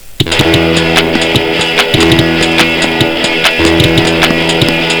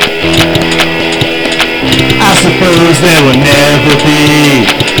there will never be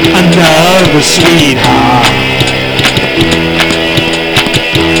another sweetheart.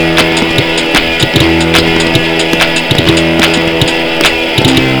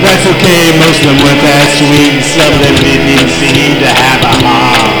 That's okay, most of them weren't that sweet, and some of them didn't even seem to have a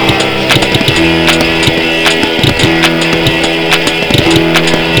heart.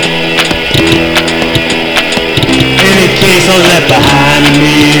 Any case all left behind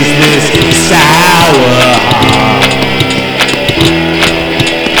me is this sour heart.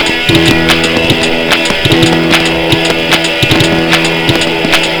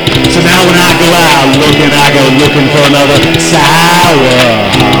 So now when I go out looking, I go looking for another sour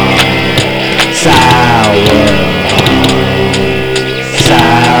heart. Sour heart.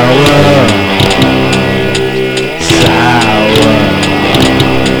 Sour heart. Sour heart.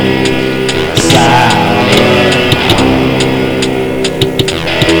 Sour.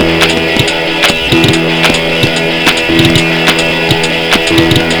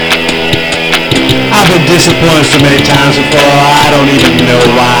 I've been disappointed so many times before, I don't even know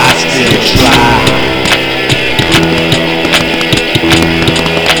why I still try.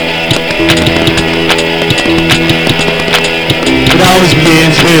 It always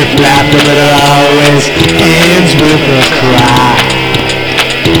begins with laughter, but it always ends with a cry.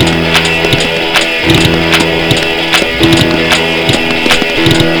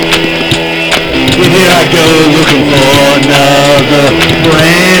 And here I go looking for another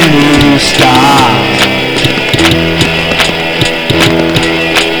brand new start.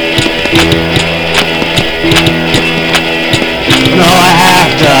 And all I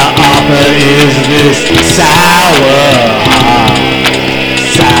have to offer is this sour heart.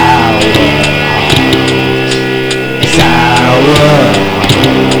 Sour heart. Sour heart.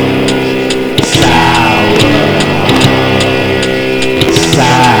 Sour heart.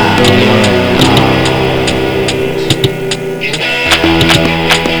 Sour heart.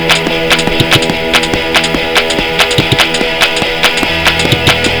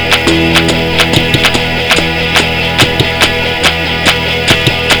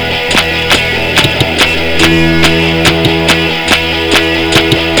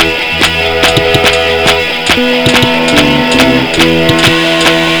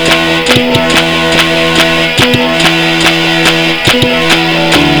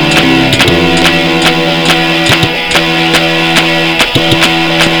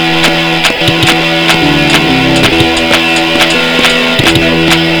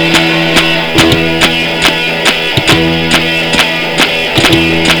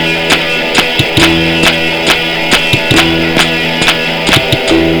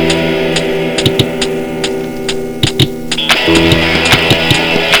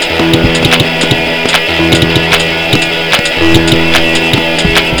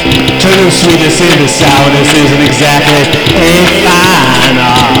 Turning sweetness into sourness isn't exactly a fine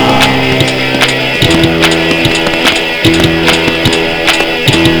art.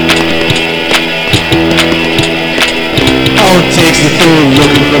 All it takes is a fool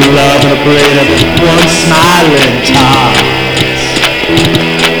looking for love and a parade of one smiling tarts.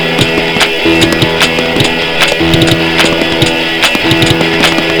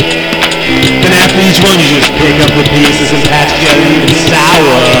 And after each one you just pick up the pieces and patch together even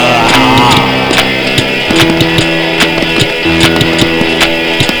sour.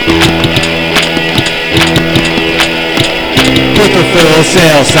 Put the full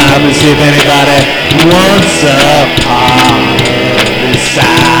sale sign and see if anybody wants a part of this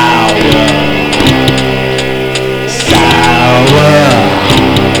sour, sour.